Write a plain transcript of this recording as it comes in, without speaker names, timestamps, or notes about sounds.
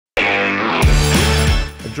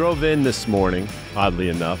drove in this morning, oddly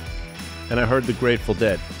enough, and I heard the Grateful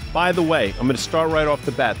Dead. By the way, I'm going to start right off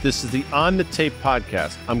the bat. This is the On the Tape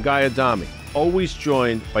podcast. I'm Guy Adami, always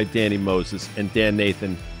joined by Danny Moses and Dan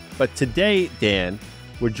Nathan. But today, Dan,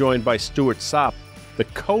 we're joined by Stuart Sopp, the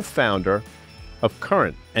co-founder of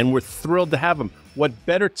Current, and we're thrilled to have him. What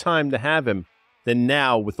better time to have him than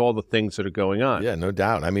now with all the things that are going on? Yeah, no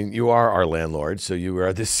doubt. I mean, you are our landlord, so you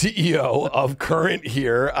are the CEO of Current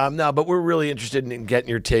here. Now, but we're really interested in getting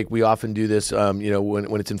your take. We often do this,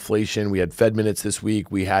 when it's inflation. We had Fed minutes this week.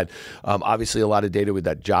 We had obviously a lot of data with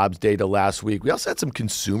that jobs data last week. We also had some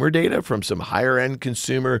consumer data from some higher end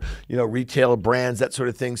consumer, retail brands, that sort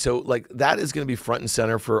of thing. So like that is going to be front and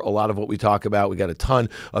center for a lot of what we talk about. We got a ton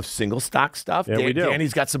of single stock stuff. Yeah, we do.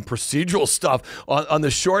 Danny's got some procedural stuff on the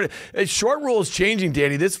short rules changing,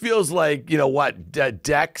 Danny. This feels like,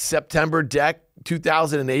 September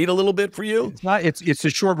 2008 a little bit for you? It's not. It's a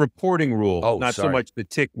short reporting rule, not sorry. so much the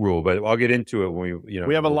tick rule, but I'll get into it when we,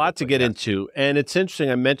 We have a lot to get into, and it's interesting.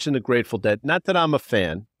 I mentioned the Grateful Dead. Not that I'm a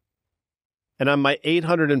fan, and on my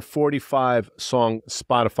 845-song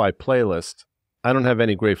Spotify playlist, I don't have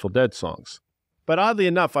any Grateful Dead songs. But oddly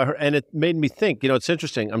enough, I heard, and it made me think, it's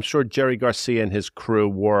interesting. I'm sure Jerry Garcia and his crew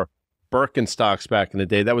wore Birkenstocks back in the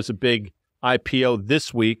day. That was a big IPO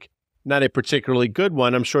this week, not a particularly good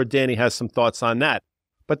one. I'm sure Danny has some thoughts on that.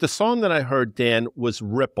 But the song that I heard, Dan, was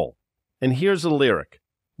Ripple. And here's a lyric.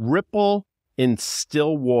 Ripple in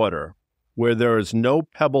still water, where there is no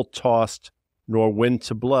pebble tossed nor wind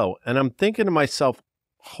to blow. And I'm thinking to myself,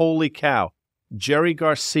 holy cow, Jerry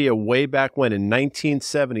Garcia, way back when in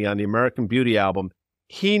 1970 on the American Beauty album,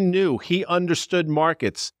 he understood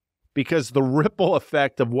markets because the ripple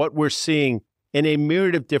effect of what we're seeing in a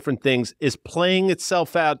myriad of different things is playing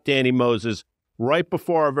itself out, Danny Moses, right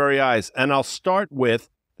before our very eyes. And I'll start with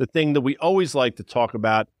the thing that we always like to talk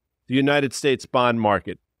about, the United States bond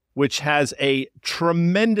market, which has a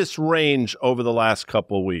tremendous range over the last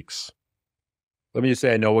couple of weeks. Let me just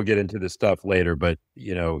say, I know we'll get into this stuff later, but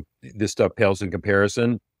this stuff pales in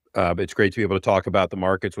comparison. It's great to be able to talk about the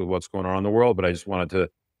markets with what's going on in the world, but I just wanted to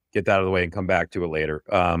get that out of the way and come back to it later.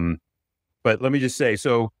 But let me just say,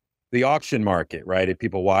 so the auction market, right? If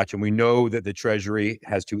people watch, and we know that the Treasury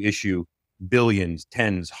has to issue billions,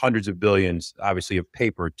 tens, hundreds of billions, obviously, of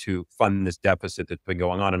paper to fund this deficit that's been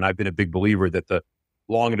going on. And I've been a big believer that the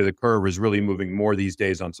long end of the curve is really moving more these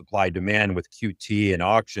days on supply demand with QT and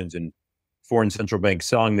auctions and foreign central banks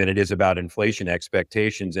selling than it is about inflation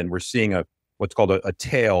expectations. And we're seeing what's called a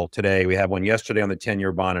tail today. We had one yesterday on the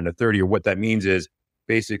 10-year bond and a 30-year. What that means is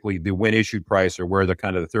basically the when issued price, or where the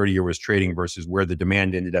kind of the 30-year was trading versus where the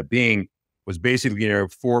demand ended up being, was basically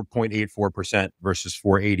 4.84% versus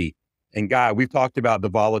 4.80. And Guy, we've talked about the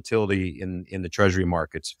volatility in the Treasury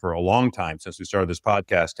markets for a long time since we started this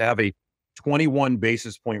podcast. To have a 21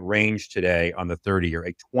 basis point range today on the 30-year,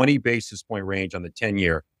 a 20 basis point range on the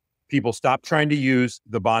 10-year, people stop trying to use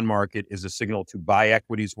the bond market as a signal to buy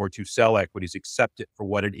equities or to sell equities. Accept it for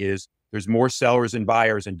what it is. There's more sellers and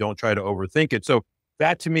buyers, and don't try to overthink it. So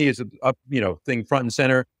that to me is a thing front and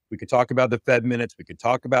center. We could talk about the Fed minutes. We could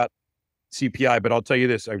talk about CPI, but I'll tell you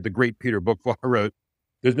this, the great Peter Bookvar wrote,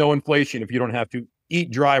 there's no inflation if you don't have to eat,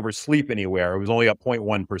 drive, or sleep anywhere. It was only up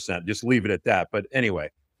 0.1%. Just leave it at that. But anyway.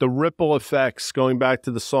 The ripple effects, going back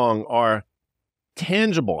to the song, are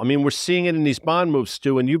tangible. I mean, we're seeing it in these bond moves,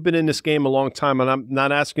 Stu, and you've been in this game a long time, and I'm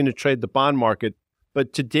not asking you to trade the bond market.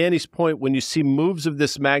 But to Danny's point, when you see moves of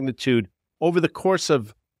this magnitude over the course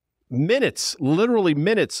of minutes, literally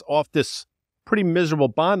minutes off this pretty miserable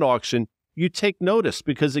bond auction, you take notice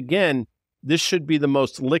because, again, this should be the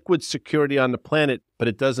most liquid security on the planet, but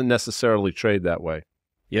it doesn't necessarily trade that way.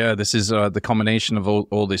 Yeah, this is the combination of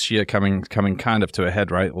all this year coming kind of to a head,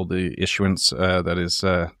 right? All the issuance that is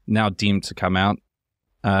now deemed to come out.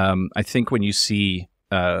 I think when you see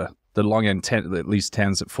the long end, at least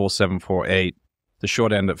 10s at 4.7, 4.8, the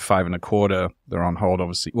short end at 5.25, they're on hold,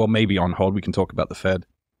 obviously. Well, maybe on hold. We can talk about the Fed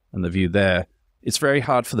and the view there. It's very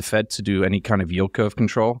hard for the Fed to do any kind of yield curve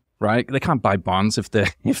control, right? They can't buy bonds if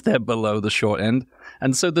they're below the short end.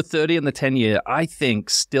 And so the 30 and the 10-year, I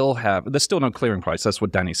think, there's still no clearing price. That's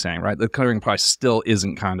what Danny's saying, right? The clearing price still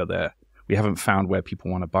isn't kind of there. We haven't found where people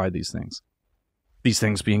want to buy these things. These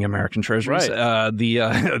things being American treasuries, right.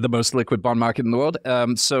 The most liquid bond market in the world.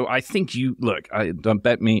 So I think don't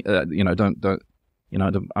bet me,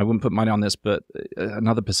 I wouldn't put money on this, but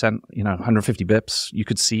another percent, 150 bips, you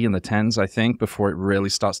could see in the 10s, I think, before it really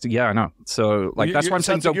starts to, I know. So that's why I'm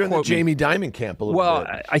saying don't you're quote in the Jamie Dimon camp a little bit.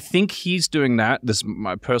 Well, I think he's doing that. This is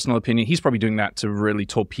my personal opinion. He's probably doing that to really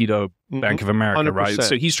torpedo Bank of America, 100%. right?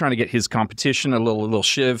 So he's trying to get his competition, a little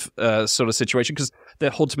shiv sort of situation, because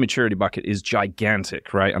the hold to maturity bucket is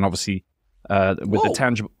gigantic, right? And obviously, with the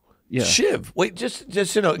tangible. Yeah. Shiv, wait, just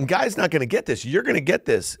and Guy's not going to get this. You're going to get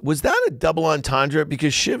this. Was that a double entendre?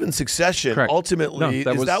 Because Shiv and Succession ultimately,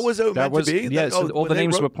 that was meant to be? Yeah, so all the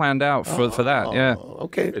names were planned out for that. Yeah.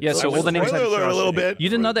 Okay. Yeah, so all the names had a little bit. You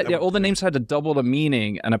didn't know that? Yeah, all the names had to double the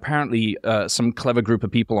meaning, and apparently some clever group of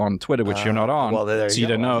people on Twitter, which you're not on, so you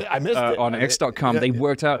don't know, I missed it. on X.com, they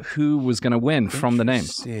worked out who was going to win from the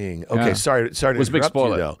names. Okay, sorry to was a big interrupt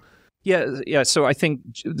spoiler. you, though. Yeah. So I think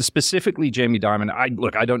specifically Jamie Dimon,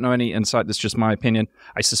 I don't know any insight. That's just my opinion.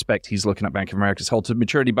 I suspect he's looking at Bank of America's hold to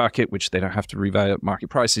maturity bucket, which they don't have to revalue at market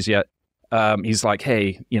prices yet. He's like,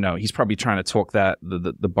 hey, he's probably trying to talk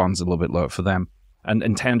the bonds a little bit lower for them. And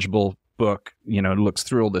intangible book, looks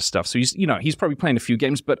through all this stuff. So he's probably playing a few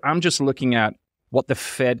games, but I'm just looking at what the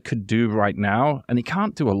Fed could do right now, and he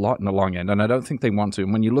can't do a lot in the long end, and I don't think they want to.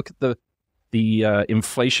 And when you look at the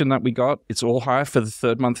inflation that we got, it's all higher for the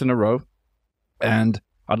third month in a row. And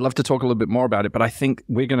I'd love to talk a little bit more about it, but I think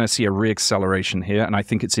we're going to see a reacceleration here, and I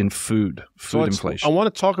think it's in food inflation. I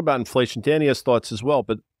want to talk about inflation. Danny has thoughts as well,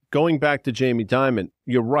 but going back to Jamie Dimon,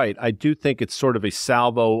 you're right. I do think it's sort of a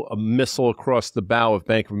salvo, a missile across the bow of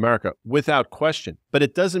Bank of America, without question. But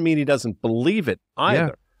it doesn't mean he doesn't believe it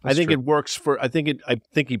either. Yeah, I think it works I think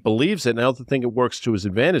he believes it, and I also think it works to his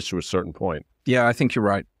advantage to a certain point. Yeah, I think you're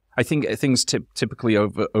right. I think things typically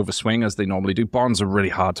overswing as they normally do. Bonds are really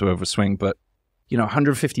hard to overswing, but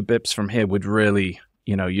 150 bips from here would really,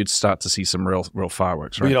 you'd start to see some real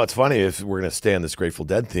fireworks, right? It's funny, if we're going to stay on this Grateful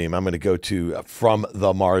Dead theme, I'm going to go to From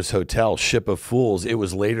the Mars Hotel, Ship of Fools. It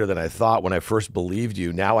was later than I thought when I first believed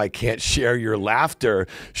you. Now I can't share your laughter,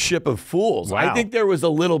 Ship of Fools. Wow. I think there was a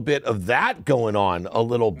little bit of that going on a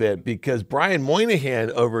little bit, because Brian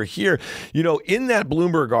Moynihan over here, in that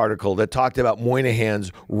Bloomberg article that talked about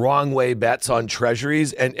Moynihan's wrong way bets on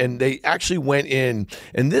treasuries, and they actually went in,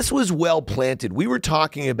 and this was well planted. We were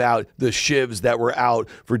talking about the shivs that were out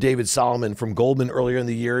for David Solomon from Goldman earlier in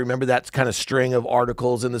the year. Remember that kind of string of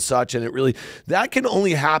articles and the such, and that can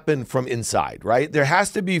only happen from inside, right? There has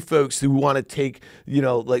to be folks who want to take,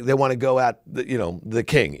 like they want to go at the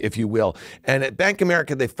king, if you will. And at Bank of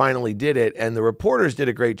America, they finally did it, and the reporters did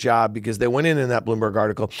a great job, because they went in that Bloomberg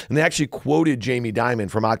article and they actually quoted Jamie Dimon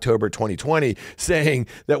from October 2020 saying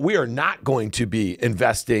that we are not going to be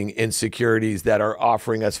investing in securities that are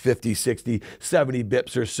offering us 50, 60, 70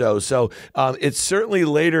 bips or so. So it's certainly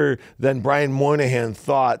later than Brian Moynihan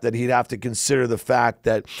thought that he'd have to consider the fact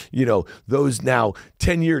that, those now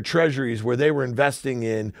 10-year treasuries where they were investing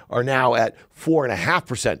in are now at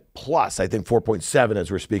 4.5% plus, I think 4.7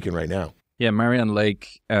 as we're speaking right now. Yeah, Marianne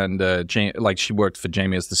Lake and she worked for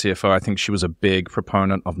Jamie as the CFO. I think she was a big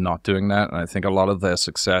proponent of not doing that. And I think a lot of their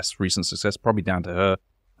recent success, probably down to her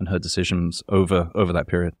and her decisions over that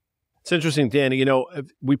period. It's interesting, Danny.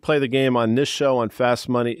 We play the game on this show on Fast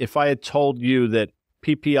Money. If I had told you that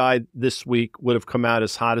PPI this week would have come out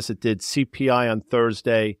as hot as it did, CPI on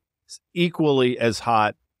Thursday equally as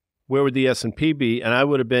hot, where would the S&P be? And I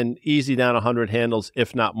would have been easy down 100 handles,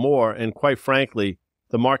 if not more. And quite frankly,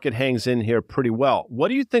 the market hangs in here pretty well. What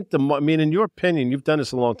do you think in your opinion, you've done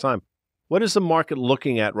this a long time, what is the market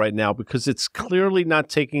looking at right now? Because it's clearly not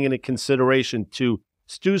taking into consideration, to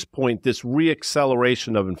Stu's point, this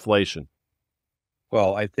reacceleration of inflation.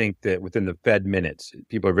 Well, I think that within the Fed minutes,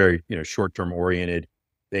 people are very, short-term oriented.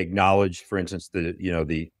 They acknowledged, for instance, the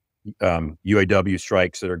UAW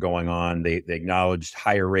strikes that are going on. They acknowledged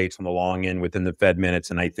higher rates on the long end within the Fed minutes.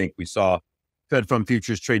 And I think we saw Fed fund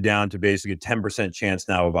futures trade down to basically a 10% chance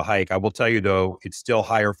now of a hike. I will tell you, though, it's still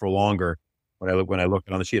higher for longer when I look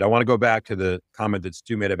on the sheet. I want to go back to the comment that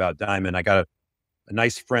Stu made about Dimon. I got a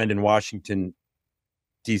nice friend in Washington,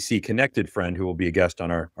 DC connected friend who will be a guest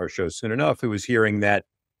on our show soon enough, who was hearing that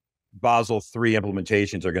Basel III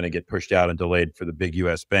implementations are going to get pushed out and delayed for the big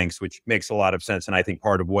U.S. banks, which makes a lot of sense. And I think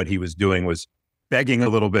part of what he was doing was begging a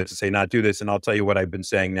little bit to say, not do this. And I'll tell you what I've been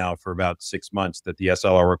saying now for about 6 months, that the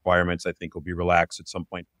SLR requirements, I think, will be relaxed at some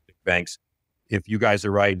point for big banks. If you guys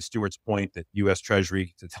are right, Stuart's point that U.S.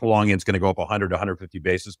 Treasury, the long end is going to go up 100 to 150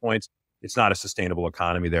 basis points, it's not a sustainable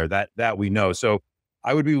economy there. That we know. So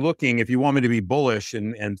I would be looking, if you want me to be bullish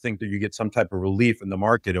and think that you get some type of relief in the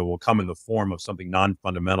market, it will come in the form of something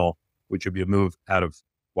non-fundamental, which would be a move out of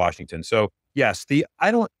Washington. So yes,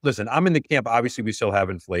 I'm in the camp, obviously we still have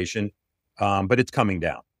inflation, but it's coming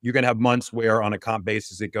down. You're going to have months where on a comp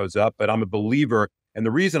basis it goes up, but I'm a believer. And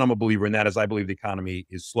the reason I'm a believer in that is I believe the economy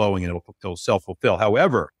is slowing and it'll self-fulfill.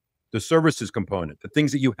 However, the services component, the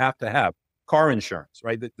things that you have to have, car insurance,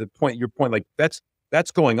 right? Your point, like that's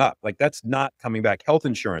going up. Like that's not coming back. Health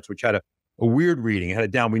insurance, which had a weird reading, had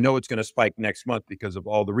it down. We know it's going to spike next month because of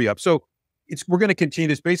all the re-up. So we're going to continue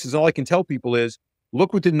this basis. All I can tell people is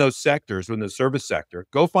look within those sectors, within the service sector,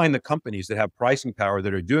 go find the companies that have pricing power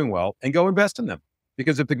that are doing well and go invest in them.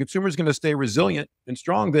 Because if the consumer is going to stay resilient and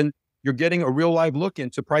strong, then you're getting a real live look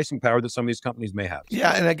into pricing power that some of these companies may have.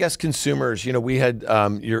 Yeah, and I guess consumers, we had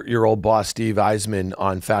your old boss, Steve Eisman,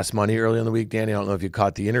 on Fast Money earlier in the week. Danny, I don't know if you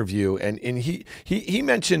caught the interview, and he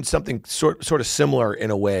mentioned something sort of similar in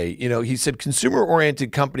a way. He said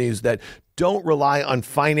consumer-oriented companies that don't rely on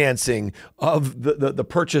financing of the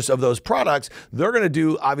purchase of those products, they're going to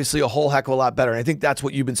do obviously a whole heck of a lot better. And I think that's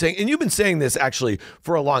what you've been saying. And you've been saying this actually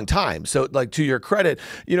for a long time. So to your credit,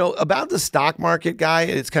 about the stock market, Guy,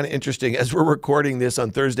 it's kind of interesting. As we're recording this on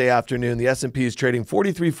Thursday afternoon, the S&P is trading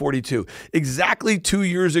 43.42. Exactly 2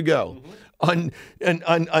 years ago, on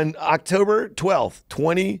October 12th,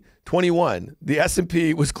 2021, the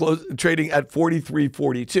S&P was trading at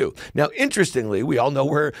 43.42. Now, interestingly, we all know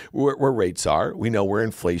where rates are. We know where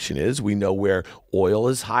inflation is. We know where oil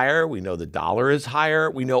is higher. We know the dollar is higher.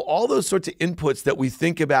 We know all those sorts of inputs that we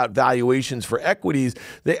think about valuations for equities.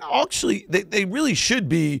 They really should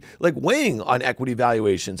be like weighing on equity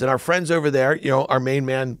valuations. And our friends over there, our main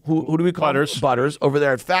man, who do we call Butters over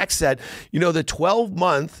there at FactSet, the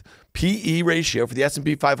 12-month PE ratio for the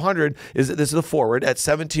S&P 500 this is the forward at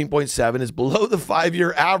 17.7 is below the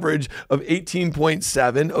 5-year average of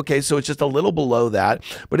 18.7. Okay, so it's just a little below that,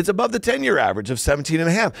 but it's above the 10-year average of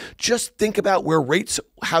 17.5. Just think about where rates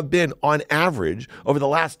have been on average over the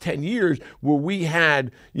last 10 years, where we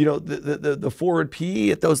had, the forward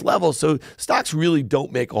PE at those levels. So stocks really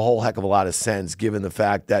don't make a whole heck of a lot of sense, given the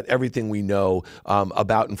fact that everything we know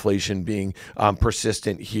about inflation being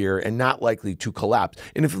persistent here and not likely to collapse.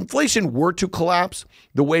 And if inflation were to collapse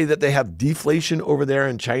the way that they have deflation over there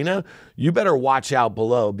in China, you better watch out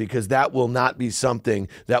below, because that will not be something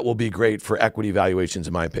that will be great for equity valuations,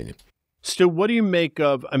 in my opinion. Stu, what do you make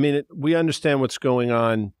of, we understand what's going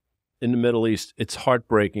on in the Middle East. It's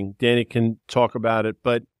heartbreaking. Danny can talk about it,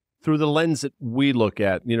 but through the lens that we look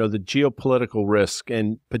at, the geopolitical risk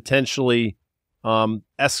and potentially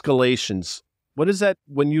escalations, what is that,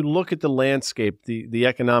 when you look at the landscape, the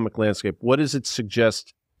economic landscape, what does it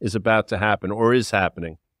suggest is about to happen or is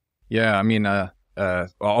happening? Yeah,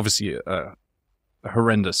 obviously a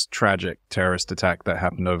horrendous, tragic terrorist attack that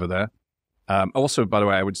happened over there. Also, by the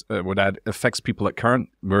way, I would add, affects people at Current.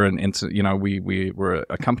 We're we're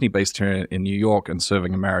a company based here in New York and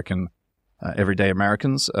serving everyday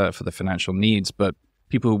Americans for the financial needs. But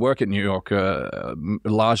people who work at New York are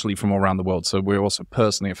largely from all around the world. So we're also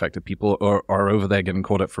personally affected. People are over there getting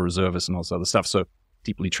caught up for reservists and all this other stuff. So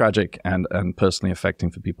deeply tragic and personally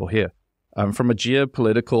affecting for people here. From a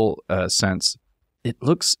geopolitical sense, it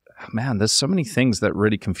looks, there's so many things that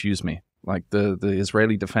really confuse me. Like the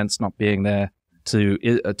Israeli defense not being there, to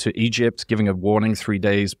Egypt giving a warning 3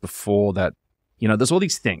 days before that. There's all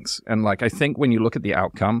these things. And I think when you look at the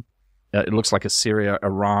outcome, it looks like a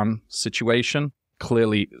Syria-Iran situation.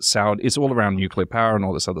 Clearly, Saudi, it's all around nuclear power and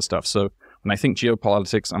all this other stuff. So when I think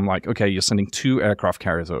geopolitics, I'm like, okay, you're sending 2 aircraft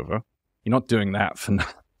carriers over. You're not doing that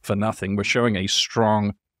for nothing. We're showing a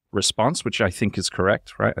strong response, which I think is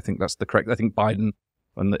correct, right? I think that's the correct. I think Biden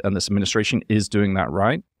and this administration is doing that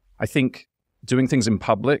right. I think doing things in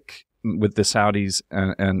public with the Saudis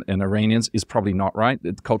and Iranians is probably not right.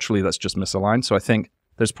 Culturally, that's just misaligned. So I think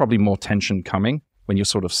there's probably more tension coming when you're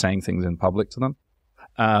sort of saying things in public to them.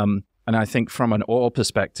 And I think from an oil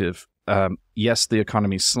perspective, yes, the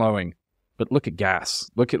economy's slowing, but look at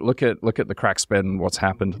gas. Look at the crack spread and what's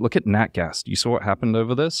happened. Look at nat gas. You saw what happened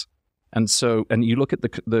over this. And you look at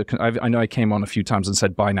I know I came on a few times and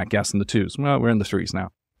said buy nat gas in the 2s. Well, we're in the 3s now.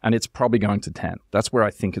 And it's probably going to 10. That's where I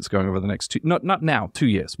think it's going over the next 2, not now, 2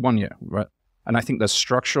 years, 1 year, right? And I think there's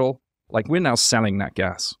structural, we're now selling that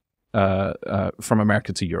gas from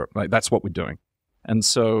America to Europe. That's what we're doing. And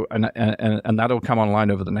so, and that'll come online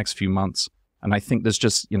over the next few months. And I think there's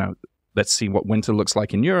just, let's see what winter looks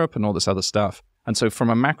like in Europe and all this other stuff. And so from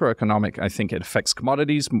a macroeconomic, I think it affects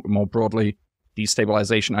commodities more broadly,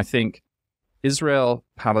 destabilization. I think Israel,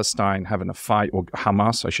 Palestine having a fight, or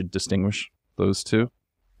Hamas, I should distinguish those two.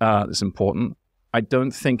 It's important. I don't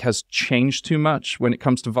think has changed too much when it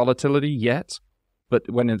comes to volatility yet, but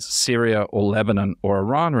when it's Syria or Lebanon or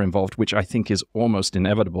Iran are involved, which I think is almost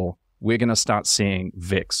inevitable, we're going to start seeing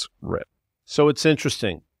VIX rip. So it's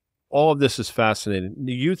interesting. All of this is fascinating.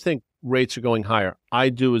 You think rates are going higher. I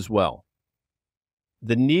do as well.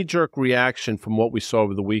 The knee-jerk reaction from what we saw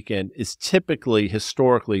over the weekend is typically,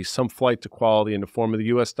 historically, some flight to quality in the form of the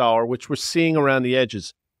U.S. dollar, which we're seeing around the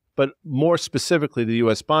edges, but more specifically the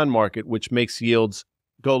U.S. bond market, which makes yields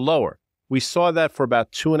go lower. We saw that for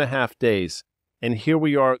about 2.5 days. And here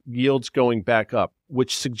we are, yields going back up,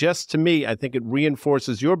 which suggests to me, I think it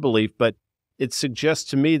reinforces your belief, but it suggests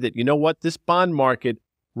to me that, you know what, this bond market,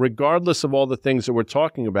 regardless of all the things that we're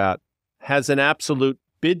talking about, has an absolute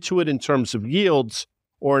bid to it in terms of yields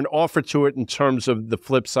or an offer to it in terms of the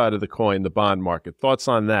flip side of the coin, the bond market. Thoughts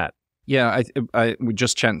on that? Yeah, we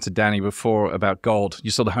just chatted to Danny before about gold.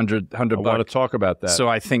 You saw the 100 I want to talk about that. So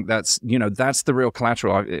I think that's the real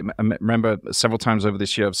collateral. I remember several times over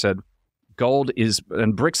this year I've said gold is,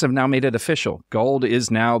 and BRICS have now made it official. Gold is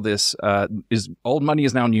now old money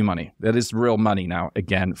is now new money. That is real money now,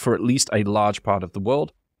 again, for at least a large part of the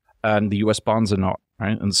world. And the US bonds are not,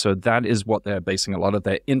 right? And so that is what they're basing a lot of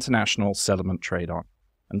their international settlement trade on.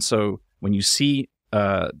 And so when you see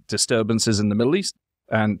disturbances in the Middle East,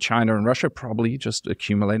 and China and Russia probably just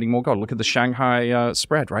accumulating more gold. Look at the Shanghai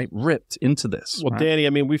spread, right? Ripped into this. Well, right? Danny, I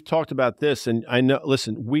mean, we've talked about this, and I know,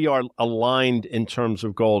 listen, we are aligned in terms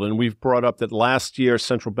of gold, and we've brought up that last year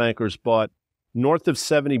central bankers bought north of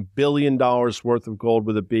 $70 billion worth of gold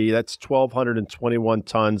with a B. That's 1,221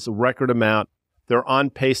 tons, a record amount. They're on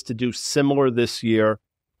pace to do similar this year.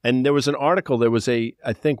 And there was an article,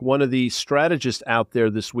 I think one of the strategists out there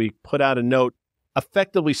this week put out a note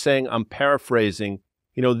effectively saying, I'm paraphrasing,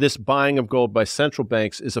 this buying of gold by central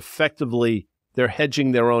banks is effectively, they're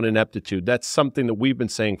hedging their own ineptitude. That's something that we've been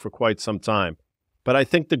saying for quite some time. But I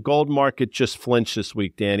think the gold market just flinched this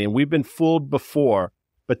week, Danny, and we've been fooled before.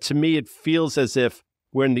 But to me, it feels as if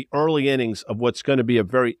we're in the early innings of what's going to be a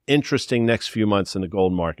very interesting next few months in the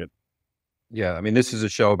gold market. Yeah, I mean, this is a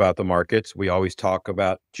show about the markets. We always talk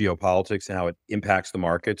about geopolitics and how it impacts the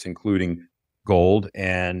markets, including gold.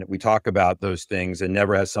 And we talk about those things, and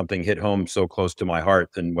never has something hit home so close to my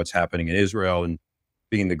heart than what's happening in Israel, and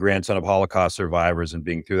being the grandson of Holocaust survivors and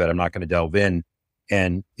being through that. I'm not going to delve in.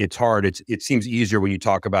 And it's hard. It seems easier when you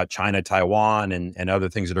talk about China, Taiwan, and other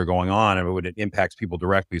things that are going on, and when it impacts people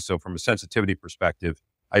directly. So from a sensitivity perspective,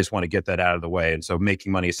 I just want to get that out of the way. And so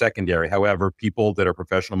making money is secondary. However, people that are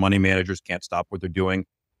professional money managers can't stop what they're doing.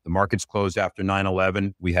 The markets closed after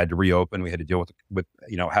 9/11. We had to reopen. We had to deal with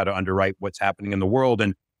how to underwrite what's happening in the world.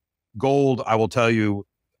 And gold, I will tell you,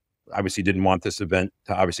 obviously didn't want this event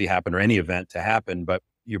to obviously happen, or any event to happen. But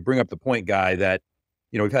you bring up the point, Guy, that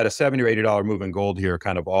we've had a $70 or $80 move in gold here,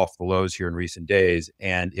 kind of off the lows here in recent days,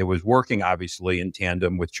 and it was working obviously in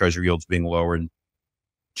tandem with Treasury yields being lower and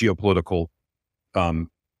geopolitical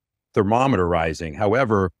thermometer rising.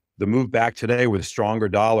 However, the move back today with a stronger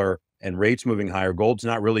dollar and rates moving higher, gold's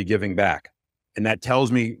not really giving back. And that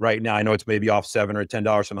tells me right now, I know it's maybe off $7 or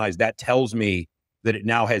 $10 from highs. That tells me that it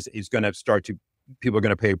now is going to start to, people are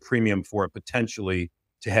going to pay a premium for it potentially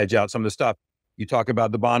to hedge out some of the stuff. You talk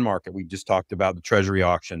about the bond market. We just talked about the Treasury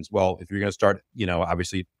auctions. Well, if you're going to start,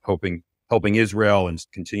 obviously helping Israel and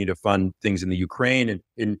continue to fund things in the Ukraine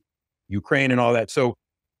and all that. So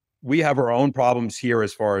we have our own problems here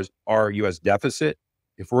as far as our U.S. deficit.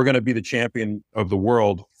 If we're going to be the champion of the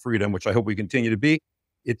world freedom, which I hope we continue to be,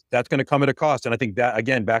 that's going to come at a cost. And I think that,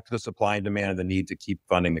 again, back to the supply and demand and the need to keep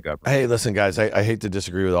funding the government. Hey, listen, guys, I hate to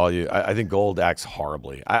disagree with all of you. I think gold acts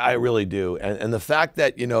horribly. I really do. And the fact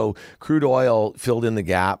that, crude oil filled in the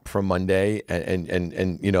gap from Monday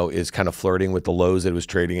and is kind of flirting with the lows that it was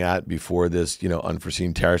trading at before this,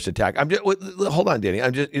 unforeseen terrorist attack. Hold on, Danny.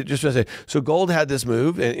 I'm just going to say, so gold had this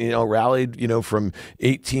move and, rallied, from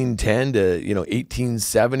 1810 to,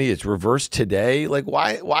 1870. It's reversed today. Like,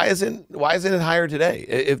 why isn't it higher today?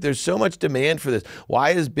 If there's so much demand for this, why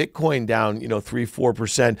is Bitcoin down,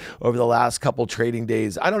 3-4% over the last couple trading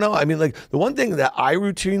days? I don't know. I mean, like, the one thing that I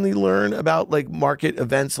routinely learn about like market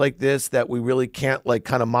events like this that we really can't like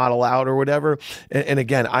kind of model out or whatever. And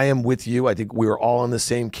again, I am with you. I think we're all in the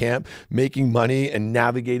same camp. Making money and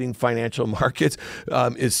navigating financial markets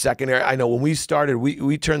is secondary. I know when we started,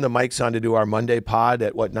 we turned the mics on to do our Monday pod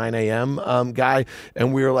at 9 a.m. Guy,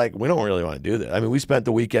 and we were like, we don't really want to do that. I mean, we spent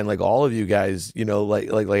the weekend like all of you guys,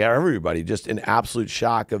 like everybody, just in absolute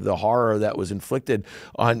shock of the horror that was inflicted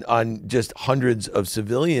on just hundreds of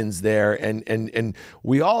civilians there. And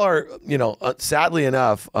we all are, sadly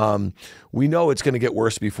enough, we know it's going to get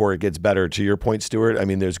worse before it gets better. To your point, Stuart, I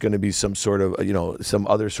mean, there's going to be some sort of, some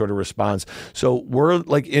other sort of response. So we're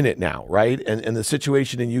like in it now, right? And the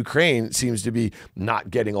situation in Ukraine seems to be not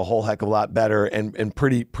getting a whole heck of a lot better and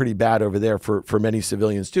pretty bad over there for many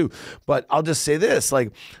civilians too. But I'll just say this,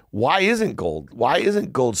 like, why isn't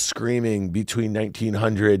gold screaming between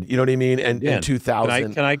 1900, you know what I mean, and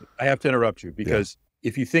 2000? I have to interrupt you because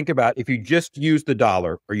if you think about, if you just use the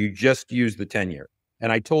dollar or you just use the 10-year,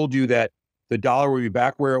 and I told you that the dollar will be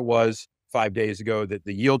back where it was 5 days ago, that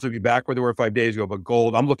the yields will be back where they were 5 days ago, but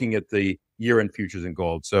gold, I'm looking at the year-end futures in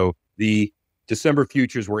gold. So the December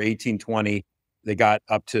futures were 1820. They got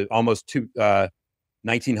up to almost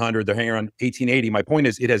 1900. They're hanging around 1880. My point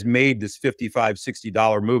is, it has made this $55,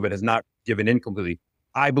 $60 move. It has not given in completely.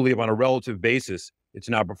 I believe on a relative basis, it's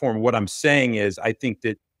now performing. What I'm saying is, I think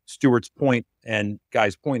that Stuart's point and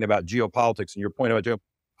Guy's point about geopolitics and your point about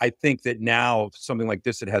I think that now something like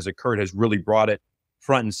this that has occurred has really brought it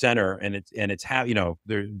front and center, and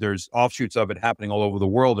there's offshoots of it happening all over the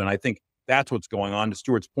world. And I think that's what's going on. To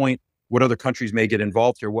Stuart's point, what other countries may get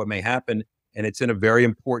involved here, what may happen. And it's in a very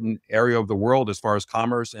important area of the world as far as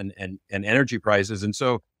commerce and energy prices. And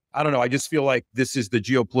so, I don't know, I just feel like this is the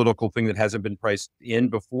geopolitical thing that hasn't been priced in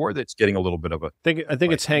before that's getting a little bit of a... I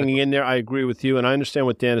think it's hanging in there. I agree with you, and I understand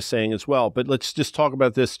what Dan is saying as well. But let's just talk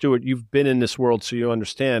about this, Stuart. You've been in this world, so you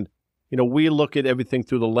understand. We look at everything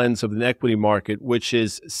through the lens of an equity market, which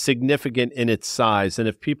is significant in its size. And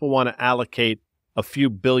if people want to allocate a few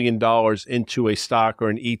 $1 billion into a stock or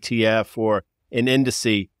an ETF or an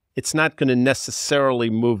indice, it's not going to necessarily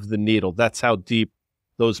move the needle. That's how deep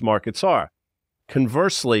those markets are.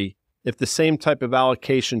 Conversely, if the same type of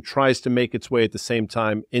allocation tries to make its way at the same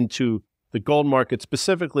time into the gold market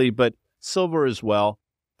specifically, but silver as well,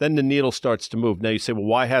 then the needle starts to move. Now you say, well,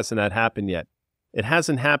 why hasn't that happened yet? It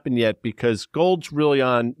hasn't happened yet because gold's really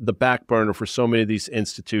on the back burner for so many of these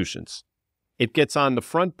institutions. It gets on the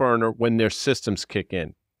front burner when their systems kick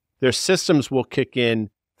in. Their systems will kick in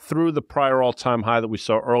through the prior all-time high that we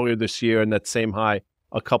saw earlier this year and that same high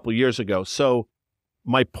a couple years ago. So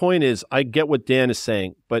my point is, I get what Dan is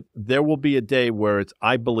saying, but there will be a day where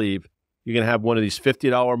I believe you're going to have one of these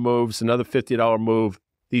 $50 moves, another $50 move.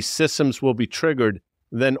 These systems will be triggered.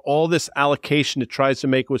 Then all this allocation that tries to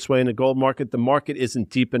make its way in the gold market, the market isn't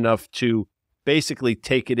deep enough to basically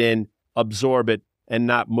take it in, absorb it, and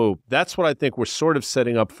not move. That's what I think we're sort of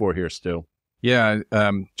setting up for here, Stu. Yeah,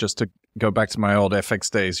 just to go back to my old FX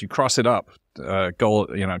days, you cross it up,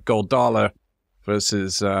 gold dollar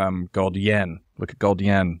versus gold yen. Look at gold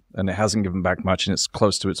yen, and it hasn't given back much, and it's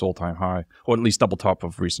close to its all-time high, or at least double top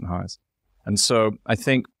of recent highs. And so I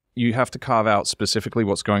think you have to carve out specifically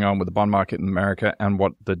what's going on with the bond market in America and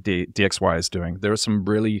what the DXY is doing. There are some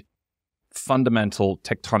really fundamental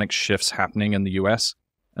tectonic shifts happening in the US.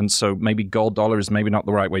 And so maybe gold dollar is maybe not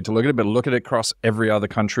the right way to look at it, but look at it across every other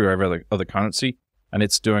country or every other currency, and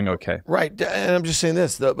it's doing okay. Right. And I'm just saying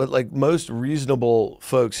this, but like most reasonable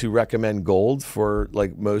folks who recommend gold for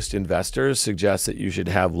like most investors suggest that you should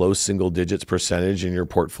have low single digits percentage in your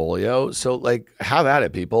portfolio. So like have at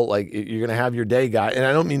it, people. Like you're going to have your day, guy. And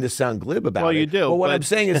I don't mean to sound glib about it. Well, you do. But what I'm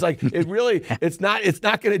saying is like, it's not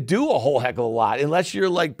going to do a whole heck of a lot unless you're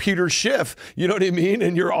like Peter Schiff, you know what I mean?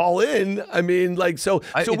 And you're all in. I mean, like, I'm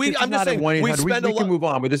just saying, we can move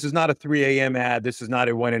on, but this is not a 3 a.m. ad. This is not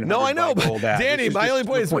a 1-800 No, I know, but Danny, my only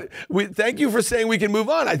point is, thank you for saying we can move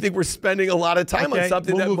on. I think we're spending a lot of time on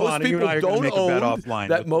something that most people don't own.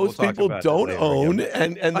 That most people don't own,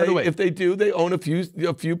 and if they do, they own a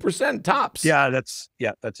few percent tops. Yeah, that's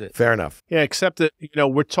it. Fair enough. Yeah, except that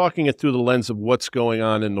we're talking it through the lens of what's going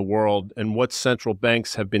on in the world and what central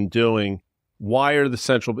banks have been doing. Why are the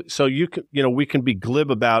central? So we can be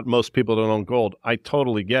glib about most people don't own gold. I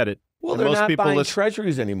totally get it. Well, they're not buying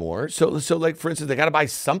treasuries anymore. So like for instance, they got to buy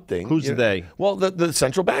something. Who's they? Well, the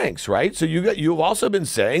central banks, right? So you've also been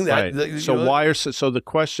saying that. Right. So the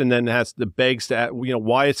question then begs to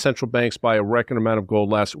why did central banks buy a record amount of gold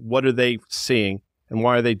last? What are they seeing, and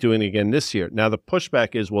why are they doing it again this year? Now the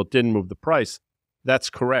pushback is, well, it didn't move the price. That's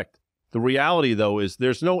correct. The reality though is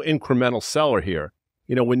there's no incremental seller here.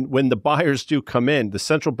 When the buyers do come in, the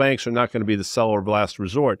central banks are not going to be the seller of last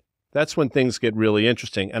resort. That's when things get really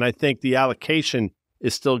interesting. And I think the allocation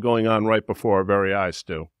is still going on right before our very eyes,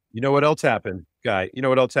 Stu. You know what else happened, Guy? You know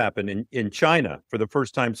what else happened? In China, for the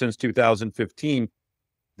first time since 2015,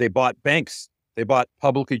 they bought banks. They bought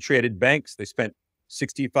publicly traded banks. They spent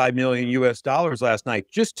 $65 million last night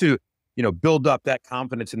just to, build up that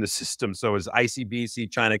confidence in the system. So as ICBC,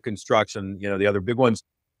 China Construction, the other big ones,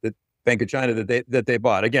 the Bank of China that they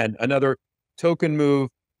bought. Again, another token move,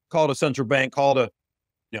 call it a central bank, call it a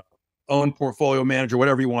own portfolio manager,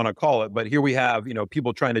 whatever you want to call it. But here we have,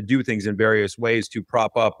 people trying to do things in various ways to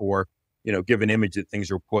prop up or, give an image that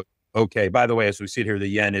things are put okay. By the way, as we sit here, the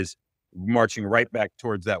yen is marching right back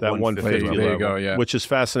towards that 150 level. There you go, yeah. Which is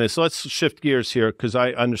fascinating. So let's shift gears here because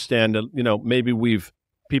I understand that, maybe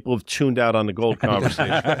people have tuned out on the gold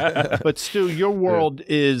conversation. But Stu, your world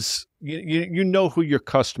is, you know who your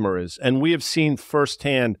customer is. And we have seen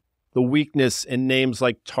firsthand the weakness in names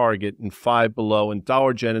like Target and Five Below and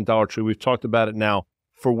Dollar Gen and Dollar Tree. We've talked about it now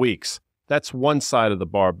for weeks. That's one side of the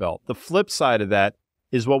barbell. The flip side of that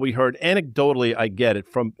is what we heard anecdotally, I get it,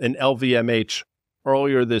 from an LVMH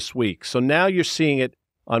earlier this week. So now you're seeing it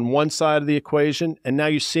on one side of the equation, and now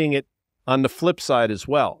you're seeing it on the flip side as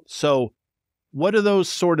well. So what do those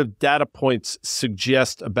sort of data points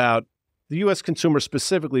suggest about the U.S. consumer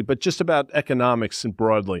specifically, but just about economics and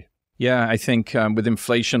broadly? Yeah, I think with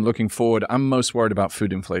inflation looking forward, I'm most worried about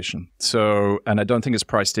food inflation. So, and I don't think it's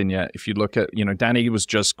priced in yet. If you look at, Danny was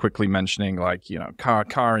just quickly mentioning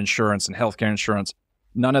car insurance and healthcare insurance.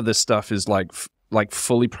 None of this stuff is like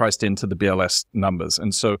fully priced into the BLS numbers.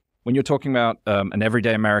 And so when you're talking about an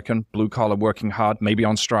everyday American, blue collar, working hard, maybe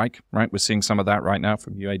on strike, right? We're seeing some of that right now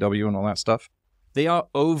from UAW and all that stuff. They are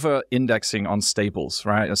over indexing on staples,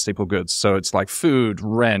 right? Staple goods. So it's like food,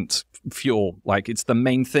 rent, fuel, like it's the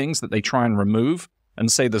main things that they try and remove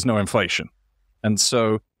and say there's no inflation. And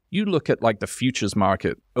so you look at like the futures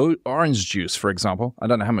market, orange juice, for example. I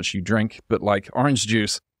don't know how much you drink, but like orange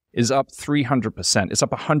juice is up 300%. It's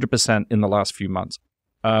up 100% in the last few months.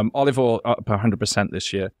 Olive oil up 100%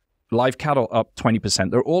 this year. Live cattle up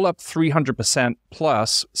 20%. They're all up 300%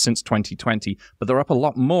 plus since 2020, but they're up a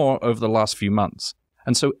lot more over the last few months.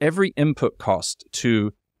 And so every input cost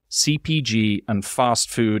to CPG and fast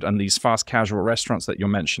food and these fast casual restaurants that you're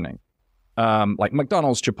mentioning, like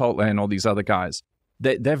McDonald's, Chipotle, and all these other guys,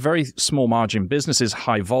 they're very small margin businesses,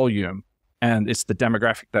 high volume, and it's the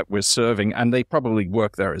demographic that we're serving. And they probably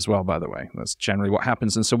work there as well, by the way. That's generally what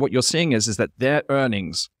happens. And so what you're seeing is that their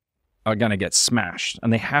earnings are going to get smashed,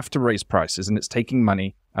 and they have to raise prices, and it's taking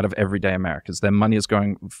money out of everyday Americans. Their money is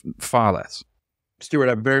going far less. Stuart, I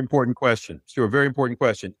have a very important question.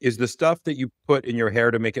 Is the stuff that you put in your hair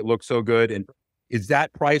to make it look so good, and is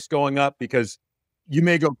that price going up because you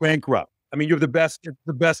may go bankrupt? I mean, you're the best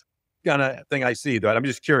kind of thing I see, though. I'm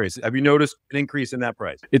just curious. Have you noticed an increase in that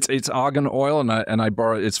price? It's argan oil, and I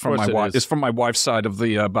borrow it's from my wife. It's from my wife's side of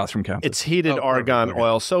the bathroom counter. It's heated argan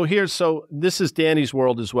oil. So this is Danny's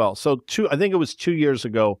world as well. So I think it was 2 years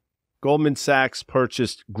ago, Goldman Sachs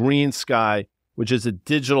purchased GreenSky, which is a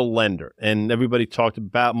digital lender, and everybody talked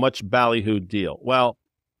about much ballyhooed deal. Well,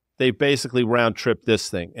 they basically round tripped this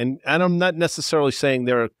thing, and I'm not necessarily saying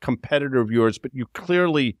they're a competitor of yours, but you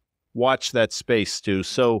clearly watch that space, Stu.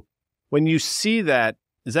 So when you see that,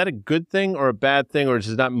 is that a good thing or a bad thing, or does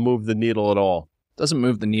it not move the needle at all? Doesn't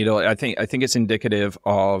move the needle. I think it's indicative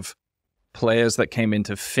of players that came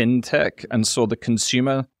into fintech and saw the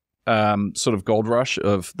consumer sort of gold rush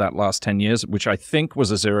of that last 10 years, which I think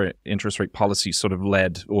was a zero interest rate policy sort of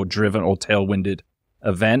led or driven or tailwinded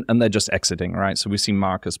event, and they're just exiting, right? So we've seen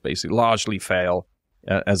Marcus basically largely fail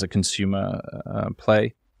as a consumer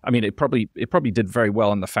play. I mean, it probably did very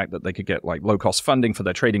well in the fact that they could get like low-cost funding for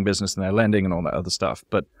their trading business and their lending and all that other stuff.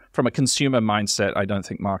 But from a consumer mindset, I don't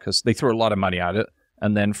think Marcus, they threw a lot of money at it.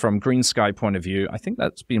 And then from GreenSky point of view, I think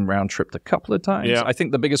that's been round-tripped a couple of times. Yeah. I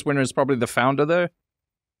think the biggest winner is probably the founder there.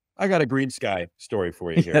 I got a GreenSky story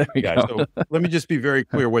for you here, guys. So let me just be very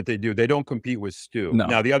clear what they do. They don't compete with Stu. No.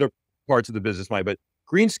 Now, the other parts of the business might, but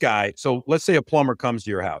GreenSky, so let's say a plumber comes to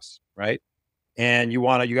your house, right? And you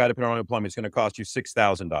got to put on a plumbing. It's going to cost you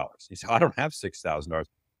 $6,000. You say, I don't have $6,000.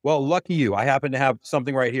 Well, lucky you. I happen to have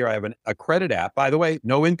something right here. I have a credit app, by the way,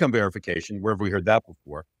 no income verification. Where have we heard that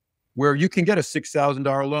before? Where you can get a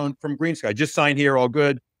 $6,000 loan from GreenSky. Just sign here, all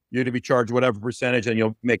good. You're to be charged whatever percentage, and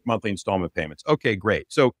you'll make monthly installment payments. Okay, great.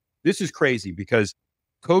 So this is crazy because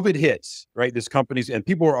COVID hits, right? This company's, and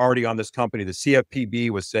people were already on this company. The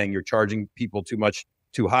CFPB was saying you're charging people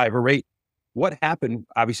too high of a rate. What happened?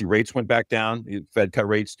 Obviously, rates went back down. The Fed cut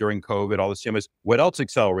rates during COVID, all the stimulus. What else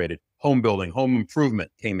accelerated? Home building, home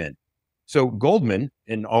improvement came in. So Goldman,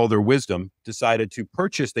 in all their wisdom, decided to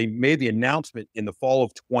purchase. They made the announcement in the fall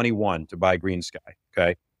of 21 to buy GreenSky,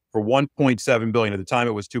 okay, for $1.7 billion. At the time,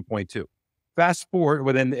 it was 2.2. Fast forward,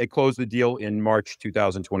 well, then it closed the deal in March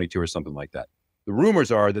 2022 or something like that. The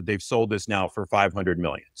rumors are that they've sold this now for $500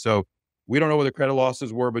 million. So we don't know what the credit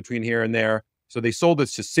losses were between here and there. So they sold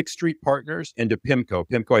this to Sixth Street Partners and to PIMCO.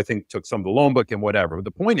 PIMCO, I think, took some of the loan book and whatever. But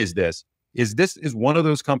the point is this is one of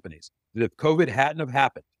those companies that if COVID hadn't have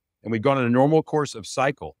happened and we'd gone in a normal course of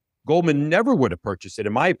cycle, Goldman never would have purchased it,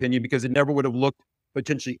 in my opinion, because it never would have looked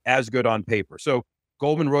potentially as good on paper. So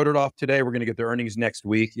Goldman wrote it off today. We're going to get their earnings next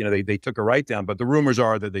week. You know, they took a write down, but the rumors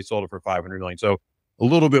are that they sold it for $500 million. So a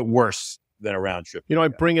little bit worse than a round trip. You know, I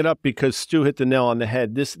bring it up because Stu hit the nail on the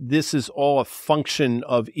head. This is all a function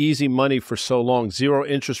of easy money for so long. Zero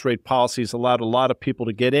interest rate policies allowed a lot of people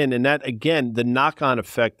to get in. And that, again, the knock-on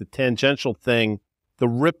effect, the tangential thing, the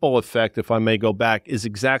ripple effect, if I may go back, is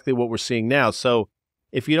exactly what we're seeing now. So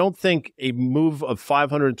if you don't think a move of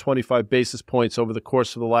 525 basis points over the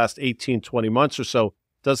course of the last 18, 20 months or so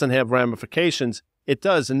doesn't have ramifications, it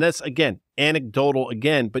does. And that's, again, anecdotal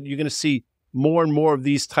again, but you're going to see more and more of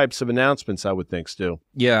these types of announcements, I would think, Stu.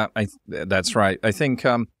 Yeah, that's right. I think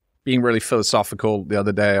being really philosophical the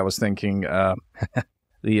other day, I was thinking that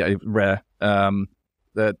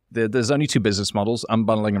there's only two business models,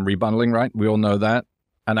 unbundling and rebundling, right? We all know that.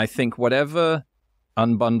 And I think whatever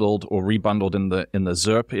unbundled or rebundled in the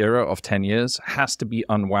ZERP era of 10 years has to be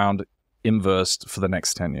unwound, inversed for the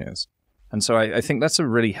next 10 years. And so I think that's a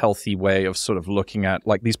really healthy way of sort of looking at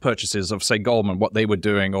like these purchases of, say, Goldman, what they were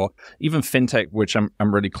doing, or even fintech, which I'm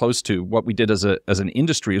really close to. What we did as an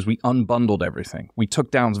industry is we unbundled everything. We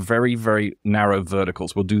took down very, very narrow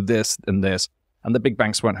verticals. We'll do this and this, and the big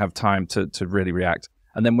banks won't have time to really react.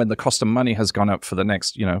 And then when the cost of money has gone up for the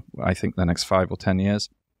next, I think the next 5 or 10 years,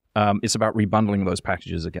 it's about rebundling those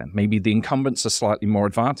packages again. Maybe the incumbents are slightly more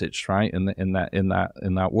advantaged, right, in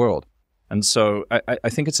that world. And so I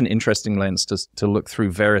think it's an interesting lens to look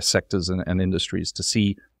through various sectors and industries to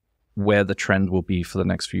see where the trend will be for the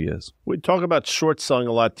next few years. We talk about short selling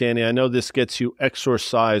a lot, Danny. I know this gets you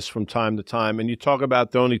exorcised from time to time, and you talk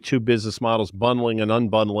about the only two business models, bundling and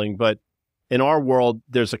unbundling, but in our world,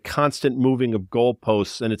 there's a constant moving of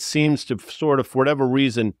goalposts, and it seems to sort of, for whatever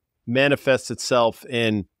reason, manifest itself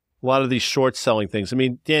in a lot of these short selling things. I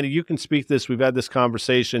mean, Danny, you can speak to this. We've had this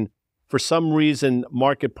conversation. For some reason,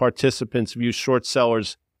 market participants view short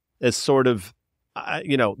sellers as sort of,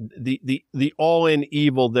 the all-in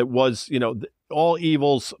evil that was, all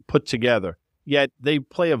evils put together. Yet they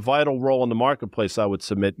play a vital role in the marketplace, I would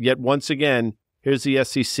submit. Yet once again, here's the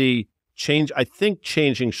SEC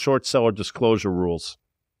changing short seller disclosure rules.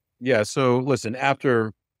 Yeah. So listen,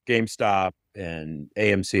 after GameStop and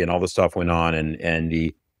AMC and all the stuff went on, and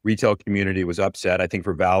the retail community was upset, I think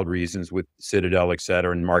for valid reasons, with Citadel, et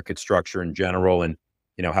cetera, and market structure in general. And,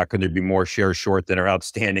 how can there be more shares short than are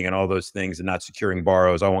outstanding and all those things, and not securing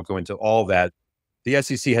borrows? I won't go into all that. The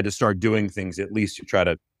SEC had to start doing things at least to try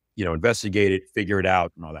to, investigate it, figure it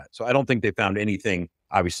out and all that. So I don't think they found anything,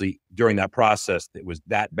 obviously, during that process that was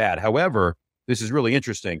that bad. However, this is really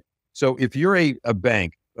interesting. So if you're a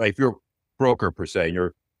bank, if you're a broker per se, and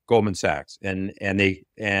you're Goldman Sachs, and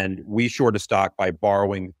we short a stock by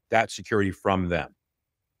borrowing that security from them.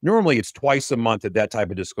 Normally, it's twice a month that type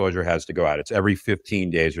of disclosure has to go out. It's every 15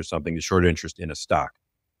 days or something to short interest in a stock.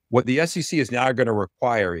 What the SEC is now going to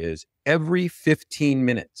require is every 15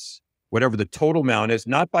 minutes, whatever the total amount is,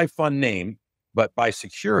 not by fund name, but by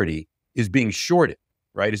security, is being shorted,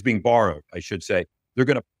 right? Is being borrowed, I should say. They're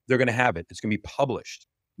going to have it. It's going to be published.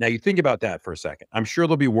 Now, you think about that for a second. I'm sure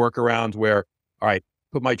there'll be workarounds where, all right,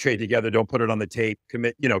 put my trade together, don't put it on the tape,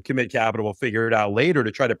 commit capital, we'll figure it out later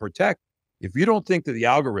to try to protect. If you don't think that the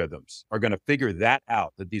algorithms are going to figure that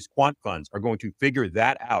out, that these quant funds are going to figure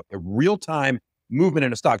that out, a real-time movement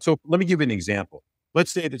in a stock. So let me give you an example.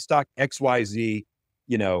 Let's say that stock XYZ,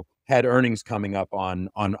 had earnings coming up on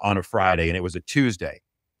a Friday, and it was a Tuesday.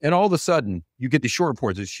 And all of a sudden, you get the short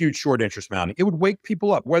reports, this huge short interest mounting. It would wake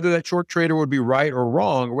people up, whether that short trader would be right or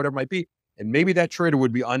wrong or whatever it might be. And maybe that trader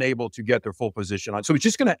would be unable to get their full position on. So it's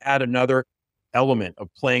just going to add another element of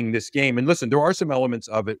playing this game. And listen, there are some elements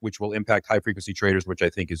of it which will impact high frequency traders, which I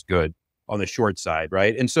think is good on the short side,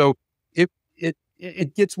 right? And so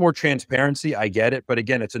it gets more transparency. I get it. But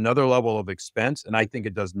again, it's another level of expense. And I think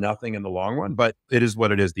it does nothing in the long run, but it is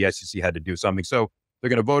what it is. The SEC had to do something. So they're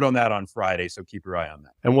going to vote on that on Friday. So keep your eye on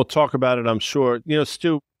that. And we'll talk about it, I'm sure.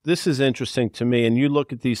 Stu, this is interesting to me. And you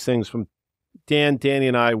look at these things from Danny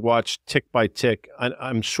and I watch tick by tick.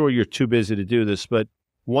 I'm sure you're too busy to do this, but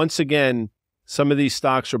once again, some of these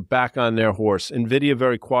stocks are back on their horse. NVIDIA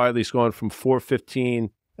very quietly is going from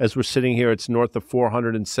 $415. As we're sitting here, it's north of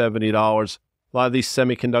 $470. A lot of these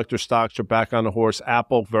semiconductor stocks are back on the horse.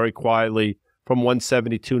 Apple very quietly from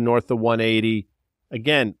 172 north of 180.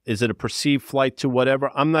 Again, is it a perceived flight to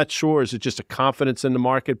whatever? I'm not sure. Is it just a confidence in the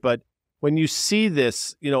market? But when you see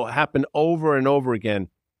this, happen over and over again,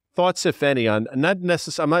 thoughts, if any, on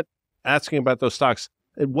I'm not asking about those stocks,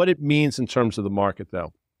 what it means in terms of the market,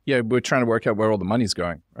 though. Yeah, we're trying to work out where all the money's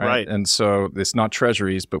going, right? And so it's not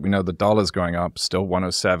treasuries, but we know the dollar's going up, still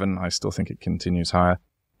 107. I still think it continues higher.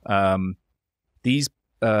 These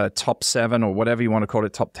top 7 or whatever you want to call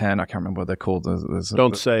it, top 10, I can't remember what they're called.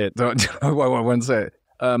 Don't say it. I won't say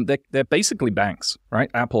it. They're basically banks, right?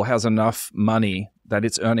 Apple has enough money that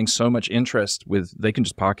it's earning so much interest they can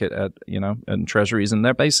just park it at, in treasuries, and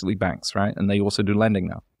they're basically banks, right? And they also do lending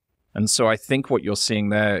now. And so I think what you're seeing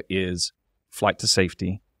there is flight to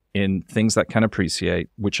safety in things that can appreciate,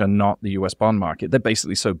 which are not the US bond market. They're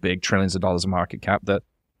basically so big, trillions of dollars of market cap, that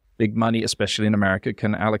big money, especially in America,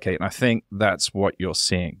 can allocate. And I think that's what you're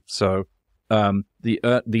seeing. So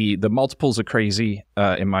the multiples are crazy,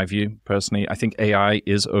 in my view, personally. I think AI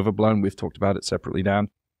is overblown. We've talked about it separately, Dan.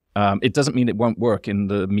 It doesn't mean it won't work in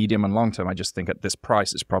the medium and long term. I just think at this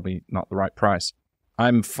price, it's probably not the right price.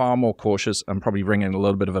 I'm far more cautious. I'm probably ringing a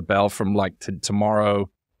little bit of a bell from like tomorrow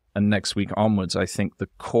and next week onwards. I think the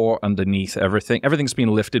core underneath everything's been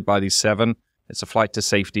lifted by these 7. It's a flight to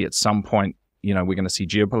safety. At some point, we're going to see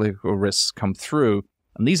geopolitical risks come through.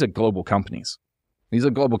 And these are global companies. These are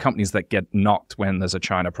global companies that get knocked when there's a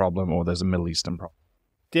China problem or there's a Middle Eastern problem.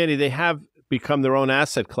 Danny, they have become their own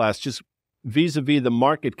asset class just vis-a-vis the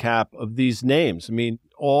market cap of these names. I mean,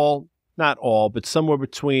 not all, but somewhere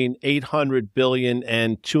between $800 billion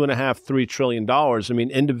and $2.5–3 trillion. I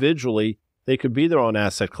mean, individually, they could be their own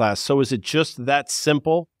asset class. So is it just that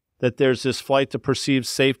simple that there's this flight to perceived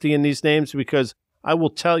safety in these names? Because I will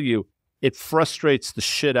tell you, it frustrates the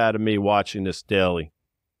shit out of me watching this daily.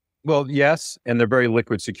 Well, yes, and they're very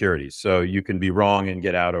liquid securities, so you can be wrong and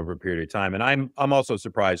get out over a period of time. And I'm also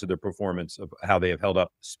surprised at the performance of how they have held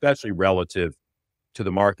up, especially relative to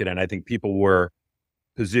the market. And I think people were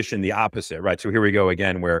positioned the opposite, right? So here we go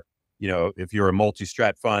again, where if you're a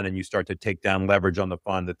multi-strat fund and you start to take down leverage on the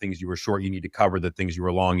fund, the things you were short, you need to cover. The things you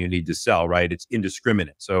were long, you need to sell, right? It's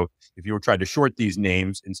indiscriminate. So if you were trying to short these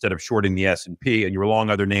names instead of shorting the S&P and you were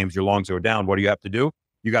long other names, your longs go down. What do you have to do?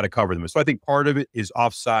 You got to cover them. So I think part of it is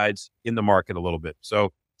offsides in the market a little bit.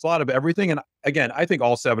 So it's a lot of everything. And again, I think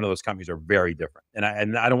all 7 of those companies are very different. And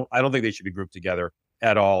I don't think they should be grouped together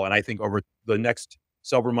at all. And I think over the next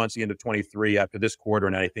several months, the end of 23, after this quarter,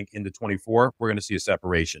 and I think into 24, we're going to see a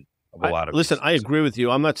separation of a lot of. Listen, I agree with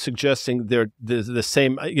you. I'm not suggesting they're the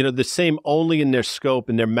same. The same only in their scope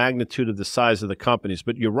and their magnitude of the size of the companies.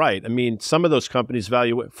 But you're right. I mean, some of those companies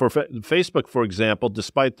value for Facebook, for example,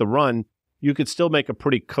 despite the run, you could still make a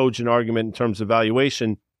pretty cogent argument in terms of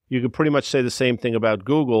valuation. You could pretty much say the same thing about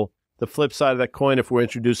Google. The flip side of that coin, if we're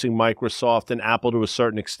introducing Microsoft and Apple to a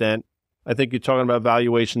certain extent, I think you're talking about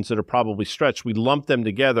valuations that are probably stretched. We lump them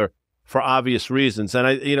together for obvious reasons.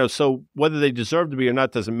 And so whether they deserve to be or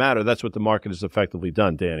not doesn't matter. That's what the market has effectively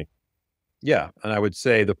done, Danny. Yeah. And I would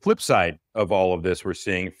say the flip side of all of this we're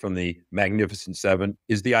seeing from the Magnificent 7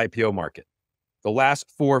 is the IPO market. The last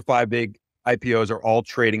 4 or 5 big IPOs are all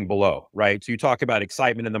trading below, right? So you talk about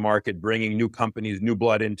excitement in the market, bringing new companies, new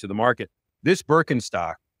blood into the market. This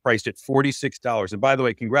Birkenstock priced at $46. And by the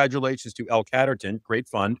way, congratulations to L. Catterton, great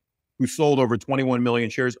fund, who sold over 21 million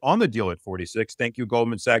shares on the deal at 46. Thank you,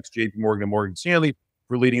 Goldman Sachs, JP Morgan, and Morgan Stanley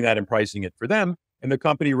for leading that and pricing it for them. And the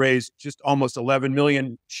company raised just almost 11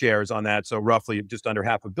 million shares on that. So roughly just under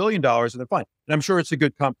 $500 million in the fund. And I'm sure it's a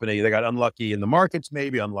good company. They got unlucky in the markets,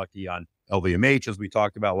 maybe unlucky on LVMH, as we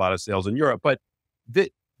talked about, a lot of sales in Europe. But the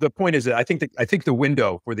point is that I think the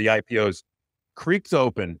window for the IPOs creaks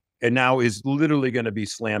open and now is literally going to be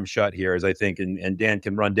slammed shut here, as I think, and Dan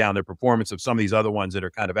can run down the performance of some of these other ones that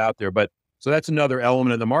are kind of out there. But so that's another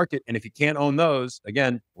element of the market. And if you can't own those,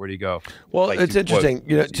 again, where do you go? Well, it's interesting.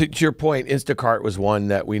 To your point, Instacart was one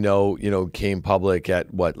that we know, came public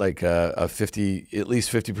at what, like a 50, at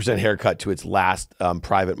least 50% haircut to its last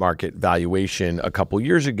private market valuation a couple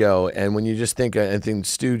years ago. And when you just think, I think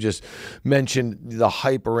Stu just mentioned the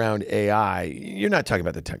hype around AI, you're not talking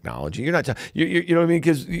about the technology. You're not, you know what I mean?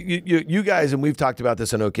 Because you guys, and we've talked about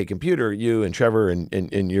this on OK Computer, you and Trevor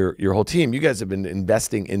and your whole team, you guys have been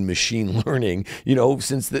investing in machine learning,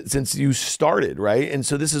 since you started, right? And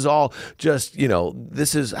so this is all just,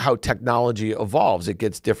 this is how technology evolves. It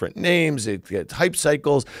gets different names, it gets hype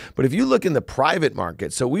cycles. But if you look in the private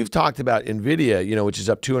market, so we've talked about NVIDIA, which is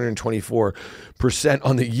up 224%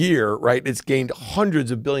 on the year, right? It's gained hundreds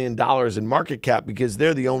of $billions in market cap because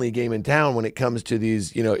they're the only game in town when it comes to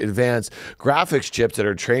these, advanced graphics chips that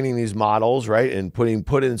are training these models, right? And put in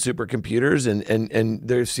supercomputers, and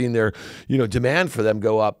they're seeing their, demand for them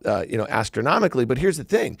go up, astronomically. But here's the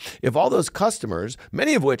thing. If all those customers,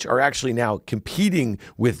 many of which are actually now competing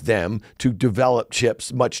with them to develop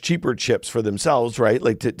chips, much cheaper chips for themselves, right?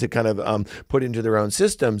 Like to kind of put into their own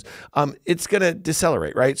systems, it's going to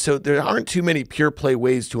decelerate, right? So there aren't too many pure play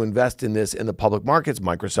ways to invest in this in the public markets.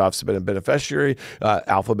 Microsoft's been a beneficiary.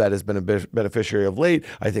 Alphabet has been a beneficiary of late.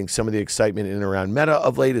 I think some of the excitement in and around Meta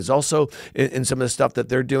of late is also in some of the stuff that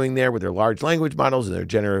they're doing there with their large language models and their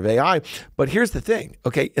generative AI. But here's the thing,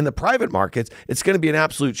 okay? In the private markets, it's going to be an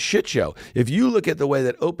absolute shit show. If you look at the way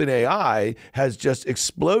that OpenAI has just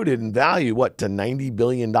exploded in value, to $90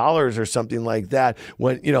 billion or something like that,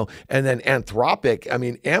 and then Anthropic,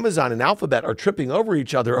 Amazon and Alphabet are tripping over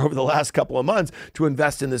each other over the last couple of months to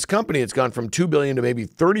invest in this company. It's gone from $2 billion to maybe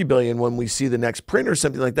 $30 billion when we see the next print or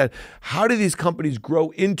something like that. How do these companies grow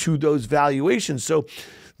into those valuations? So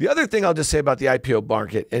the other thing I'll just say about the IPO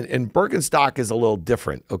market, and Birkenstock is a little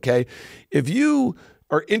different, okay? If you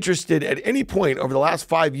are interested at any point over the last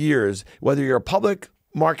 5 years, whether you're a public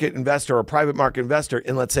market investor or private market investor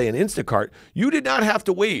in, let's say, an Instacart, you did not have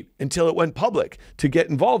to wait until it went public to get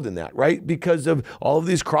involved in that, right? Because of all of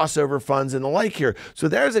these crossover funds and the like here. So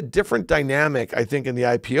there's a different dynamic, I think, in the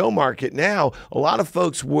IPO market now. A lot of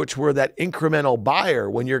folks which were that incremental buyer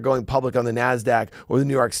when you're going public on the NASDAQ or the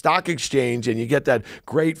New York Stock Exchange, and you get that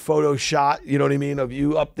great photo shot, you know what I mean, of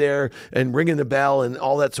you up there and ringing the bell and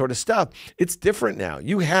all that sort of stuff. It's different now.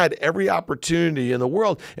 You had every opportunity in the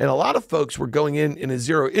world, and a lot of folks were going in a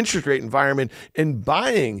zero interest rate environment and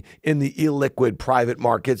buying in the illiquid private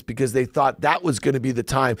markets because they thought that was going to be the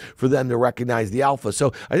time for them to recognize the alpha.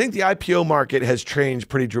 So I think the IPO market has changed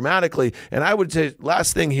pretty dramatically. And I would say,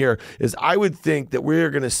 last thing here is I would think that we're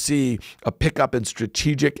going to see a pickup in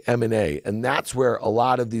strategic M&A. And that's where a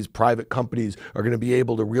lot of these private companies are going to be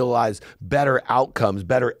able to realize better outcomes,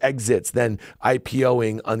 better exits than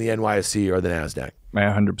IPOing on the NYSE or the NASDAQ. I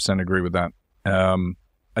 100% agree with that.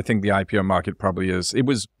 I think the IPO market probably is. It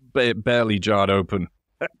was barely jarred open.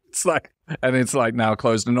 It's like now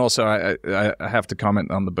closed. And also, I have to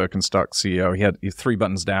comment on the Birkenstock CEO. He had 3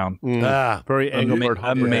 buttons down. Very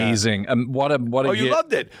amazing. What a you year.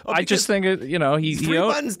 loved it. I just think it. He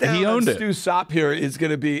buttons down. He owned it. Stu Sopp here is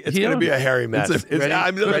going to be. It's going to be a hairy mess.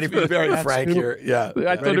 I'm ready to be very frank here. Yeah,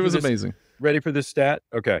 I thought it was amazing. Ready for this stat?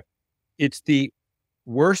 Okay, it's the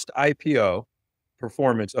worst IPO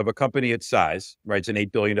performance of a company its size, right? It's an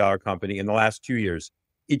 $8 billion company in the last 2 years.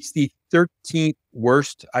 It's the 13th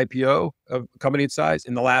worst IPO of a company its size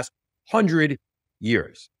in the last 100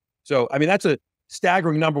 years. So, I mean, that's a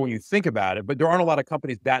staggering number when you think about it, but there aren't a lot of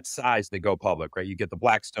companies that size that go public, right? You get the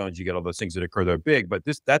Blackstones, you get all those things that occur that are big, but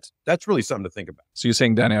that's really something to think about. So you're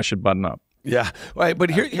saying, Danny, I should button up? Yeah, right. But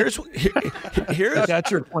here's that's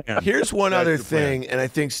your plan. Here's one other thing, and I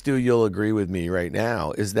think, Stu, you'll agree with me right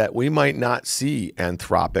now, is that we might not see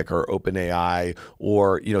Anthropic or OpenAI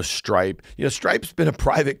or Stripe. Stripe's been a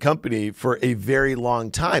private company for a very long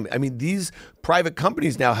time. I mean, these private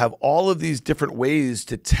companies now have all of these different ways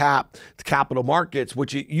to tap the capital markets,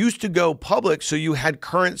 which it used to go public, so you had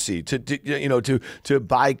currency to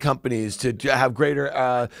buy companies, to have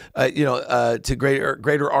greater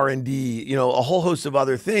greater R&D, a whole host of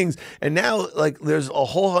other things. And now, there's a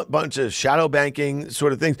whole bunch of shadow banking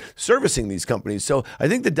sort of things servicing these companies. So I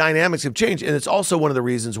think the dynamics have changed, and it's also one of the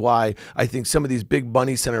reasons why I think some of these big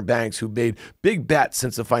money center banks who made big bets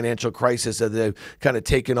since the financial crisis, that they've kind of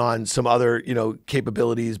taken on some other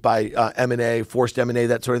capabilities by M&A, forced M&A,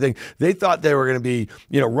 that sort of thing. They thought they were going to be,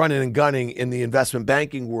 running and gunning in the investment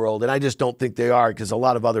banking world, and I just don't think they are, because a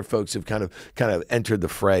lot of other folks have kind of entered the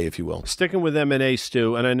fray, if you will. Sticking with M&A,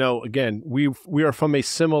 Stu, and I know, again, we are from a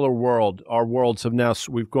similar world. Our worlds have now,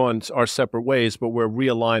 we've gone our separate ways, but we're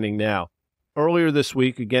realigning now. Earlier this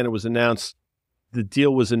week, again, it was announced, the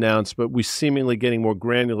deal was announced, but we're seemingly getting more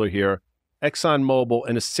granular here. ExxonMobil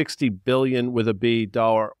and a $60 billion with a B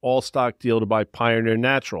dollar all-stock deal to buy Pioneer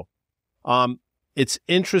Natural. It's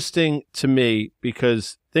interesting to me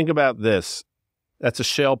because think about this. That's a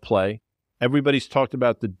shale play. Everybody's talked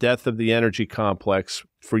about the death of the energy complex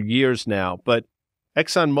for years now, but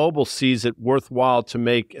ExxonMobil sees it worthwhile to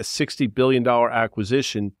make a $60 billion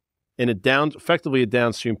acquisition in effectively a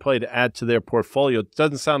downstream play to add to their portfolio. It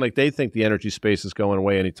doesn't sound like they think the energy space is going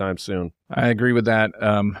away anytime soon. I agree with that.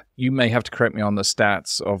 You may have to correct me on the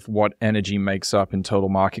stats of what energy makes up in total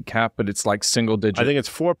market cap, but it's like single digit. I think it's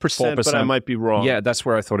 4%, but I might be wrong. Yeah, that's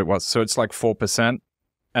where I thought it was. So it's like 4%.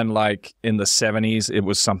 And like in the 70s, it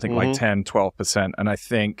was something like 10, 12%. And I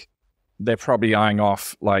think they're probably eyeing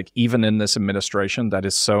off, like even in this administration that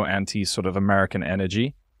is so anti sort of American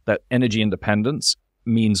energy, that energy independence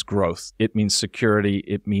means growth. It means security.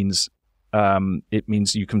 It means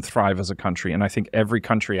you can thrive as a country. And I think every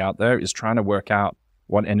country out there is trying to work out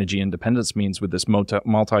what energy independence means with this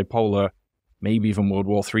multipolar, maybe even World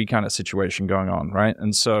War III kind of situation going on, right?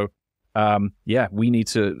 And so, we need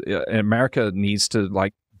to, America needs to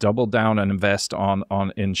like double down and invest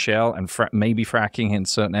in shale and maybe fracking in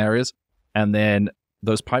certain areas. And then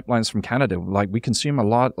those pipelines from Canada, like we consume a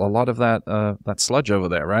lot of that sludge over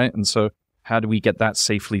there, right? And so how do we get that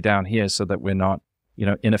safely down here so that we're not,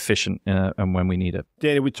 inefficient and when we need it?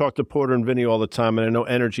 Danny, we talk to Porter and Vinny all the time, and I know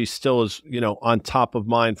energy still is, on top of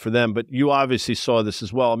mind for them, but you obviously saw this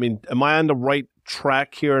as well. I mean, am I on the right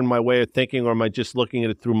track here in my way of thinking, or am I just looking at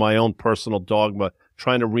it through my own personal dogma,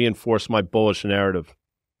 trying to reinforce my bullish narrative?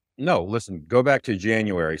 No, listen, go back to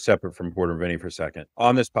January, separate from Porter and Vinny for a second.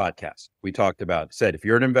 On this podcast, we said, if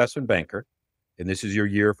you're an investment banker and this is your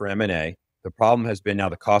year for M&A, the problem has been now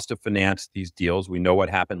the cost of finance these deals. We know what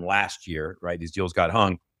happened last year, right? These deals got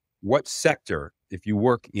hung. What sector, if you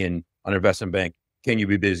work in an investment bank, can you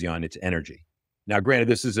be busy on? It's energy. Now, granted,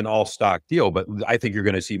 this is an all stock deal, but I think you're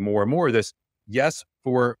going to see more and more of this. Yes,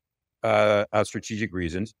 for strategic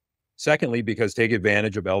reasons. Secondly, because take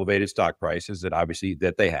advantage of elevated stock prices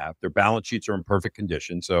that they have. Their balance sheets are in perfect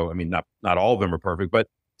condition. So, I mean, not all of them are perfect, but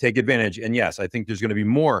take advantage. And yes, I think there's going to be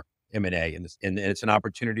more M&A in this, and it's an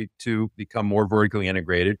opportunity to become more vertically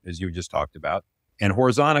integrated, as you just talked about, and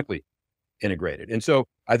horizontally integrated. And so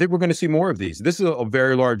I think we're going to see more of these. This is a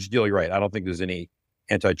very large deal. You're right. I don't think there's any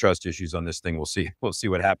antitrust issues on this thing. We'll see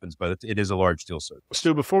what happens, but it is a large deal. So,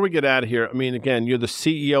 Stu, before we get out of here, I mean, again, you're the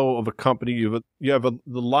CEO of a company. You have the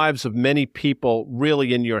lives of many people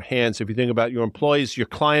really in your hands. If you think about your employees, your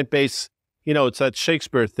client base, it's that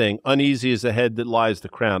Shakespeare thing, uneasy is the head that lies the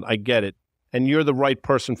crown. I get it. And you're the right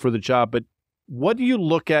person for the job. But what do you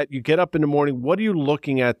look at? You get up in the morning, what are you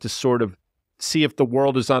looking at to sort of see if the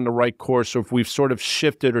world is on the right course, or if we've sort of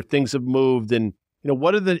shifted or things have moved? And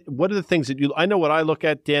what are the things that I know what I look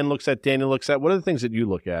at, Dan looks at, Daniel looks at. What are the things that you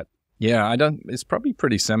look at? Yeah, it's probably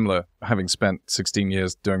pretty similar, having spent 16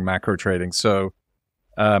 years doing macro trading. So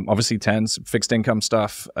obviously tens, fixed income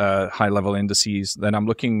stuff, high level indices. Then I'm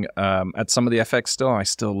looking at some of the FX still. I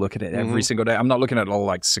still look at it every single day. I'm not looking at all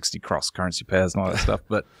like 60 cross currency pairs and all that stuff,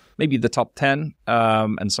 but maybe the top 10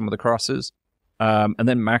 and some of the crosses. And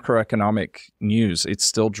then macroeconomic news. It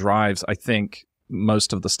still drives, I think,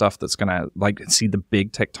 most of the stuff that's going to see the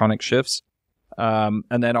big tectonic shifts. And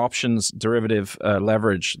then options, derivative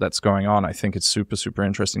leverage that's going on. I think it's super, super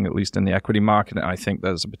interesting, at least in the equity market. And I think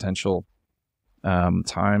there's a potential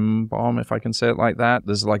time bomb, if I can say it like that.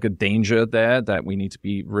 There's like a danger there that we need to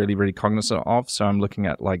be really, really cognizant of. So I'm looking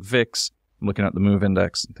at like VIX, I'm looking at the MOVE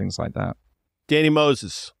index and things like that. Danny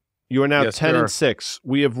Moses, you are now Yes, 10 sir. and 6.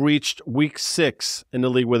 We have reached week 6 in the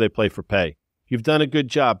league where they play for pay. You've done a good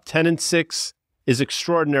job. 10 and 6 is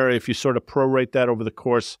extraordinary if you sort of prorate that over the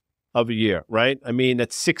course of a year, right? I mean,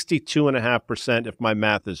 that's 62.5% if my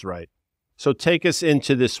math is right. So take us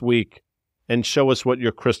into this week and show us what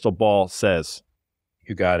your crystal ball says.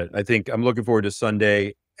 You got it. I think I'm looking forward to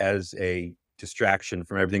Sunday as a distraction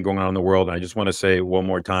from everything going on in the world. And I just want to say one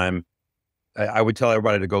more time, I would tell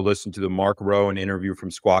everybody to go listen to the Mark Rowan interview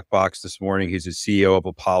from Squawk Box this morning. He's the CEO of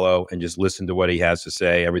Apollo, and just listen to what he has to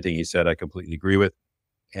say. Everything he said, I completely agree with.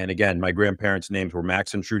 And again, my grandparents' names were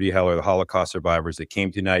Max and Trudy Heller, the Holocaust survivors that came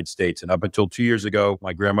to the United States. And up until 2 years ago,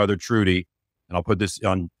 my grandmother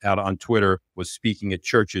out on Twitter, was speaking at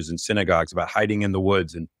churches and synagogues about hiding in the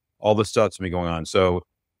woods and all the stuff that's been going on. So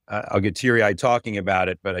I'll get teary-eyed talking about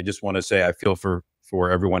it, but I just want to say I feel for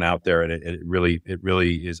everyone out there, and it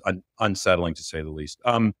really is unsettling, to say the least.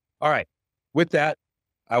 All right. With that,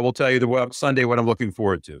 I will tell you Sunday what I'm looking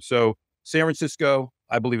forward to. So San Francisco,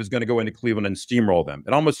 I believe, is going to go into Cleveland and steamroll them.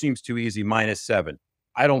 It almost seems too easy, -7.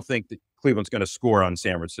 I don't think that Cleveland's going to score on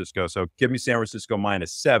San Francisco, so give me San Francisco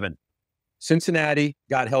 -7. Cincinnati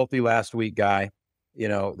got healthy last week, Guy.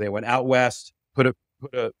 They went out west, put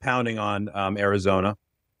a pounding on Arizona,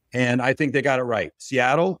 and I think they got it right.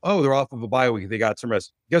 Seattle, they're off of a bye week. They got some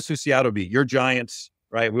rest. Guess who Seattle beat? Your Giants,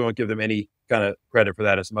 right? We won't give them any kind of credit for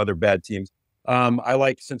that as some other bad teams. I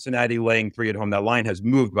like Cincinnati laying 3 at home. That line has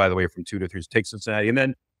moved, by the way, from 2 to 3. So take Cincinnati. And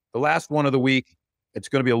then the last one of the week, it's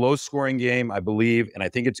going to be a low-scoring game, I believe, and I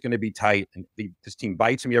think it's going to be tight. And this team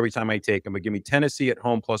bites me every time I take them. But give me Tennessee at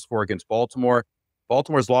home +4 against Baltimore.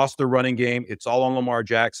 Baltimore's lost their running game. It's all on Lamar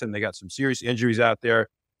Jackson. They got some serious injuries out there.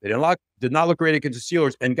 They did not look great against the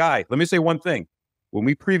Steelers. And Guy, let me say one thing. When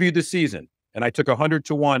we previewed the season, and I took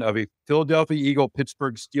 100-1 of a Philadelphia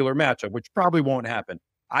Eagle-Pittsburgh Steeler matchup, which probably won't happen,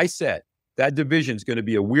 I said that division is going to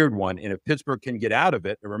be a weird one. And if Pittsburgh can get out of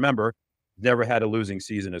it, and remember, never had a losing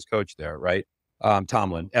season as coach there, right?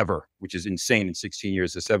 Tomlin, ever, which is insane in 16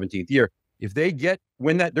 years, the 17th year. If they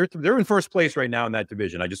win that, they're in first place right now in that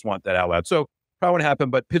division. I just want that out loud. So probably won't happen,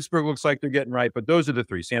 but Pittsburgh looks like they're getting right. But those are the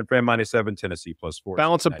 3: San Fran -7, Tennessee +4.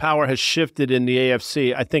 Balance of power has shifted in the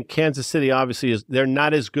AFC. I think Kansas City obviously they're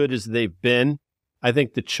not as good as they've been. I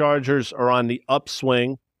think the Chargers are on the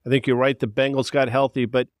upswing. I think you're right. The Bengals got healthy,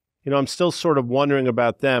 but I'm still sort of wondering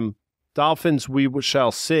about them. Dolphins, we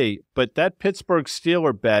shall see. But that Pittsburgh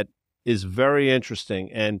Steeler bet is very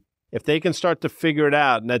interesting. And if they can start to figure it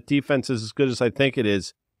out, and that defense is as good as I think it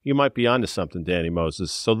is, you might be onto something, Danny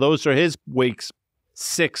Moses. So those are his week's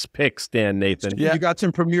 6 picks, Dan Nathan. Yeah. You got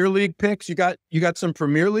some Premier League picks? You got some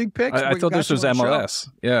Premier League picks? I thought this was MLS.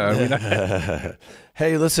 Yeah.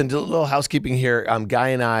 Hey, listen, a little housekeeping here. Guy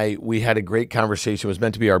and I, we had a great conversation. It was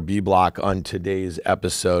meant to be our B block on today's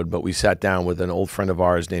episode, but we sat down with an old friend of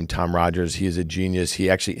ours named Tom Rogers. He is a genius. He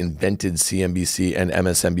actually invented CNBC and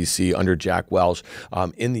MSNBC under Jack Welch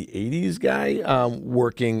in the 80s, Guy,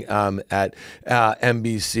 working at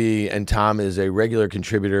NBC. And Tom is a regular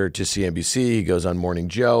contributor to CNBC. He goes on Morning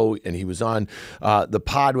Joe, and he was on the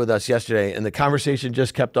pod with us yesterday, and the conversation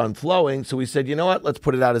just kept on flowing. So we said, you know what, let's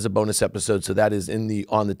put it out as a bonus episode. So that is in the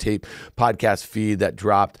On the Tape podcast feed that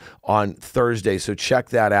dropped on Thursday. So check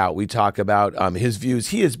that out. We talk about his views.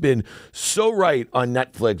 He has been so right on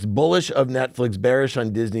Netflix, bullish of Netflix, bearish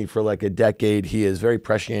on Disney for like a decade. He is very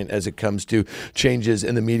prescient as it comes to changes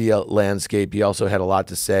in the media landscape. He also had a lot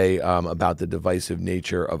to say about the divisive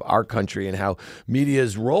nature of our country and how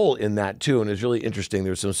media's role in that too. And it's really interesting.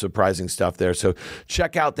 There's some surprising stuff there. So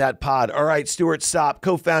check out that pod. All right, Stuart Sopp,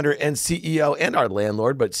 co-founder and CEO and our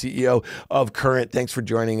landlord, but CEO of Current. Thanks for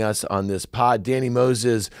joining us on this pod. Danny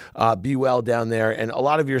Moses, be well down there. And a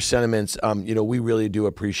lot of your sentiments, we really do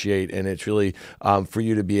appreciate. And it's really for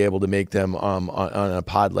you to be able to make them on a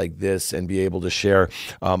pod like this and be able to share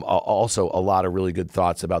also a lot of really good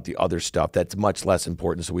thoughts about the other stuff that's much less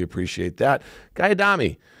important. So we appreciate that. Guy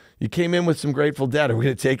Adami, you came in with some Grateful Dead. Are we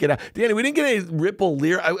going to take it out? Danny, we didn't get any Ripple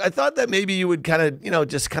lyric. I thought that maybe you would kind of,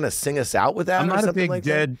 just kind of sing us out with that. I'm not a big like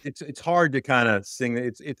Dead. It's hard to kind of sing.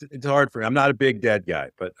 It's hard for me. I'm not a big Dead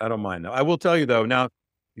guy, but I don't mind. I will tell you though, now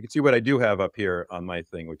you can see what I do have up here on my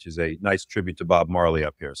thing, which is a nice tribute to Bob Marley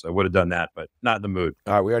up here. So I would have done that, but not in the mood.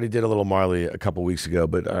 All right. We already did a little Marley a couple weeks ago,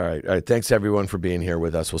 but all right. Thanks everyone for being here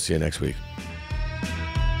with us. We'll see you next week.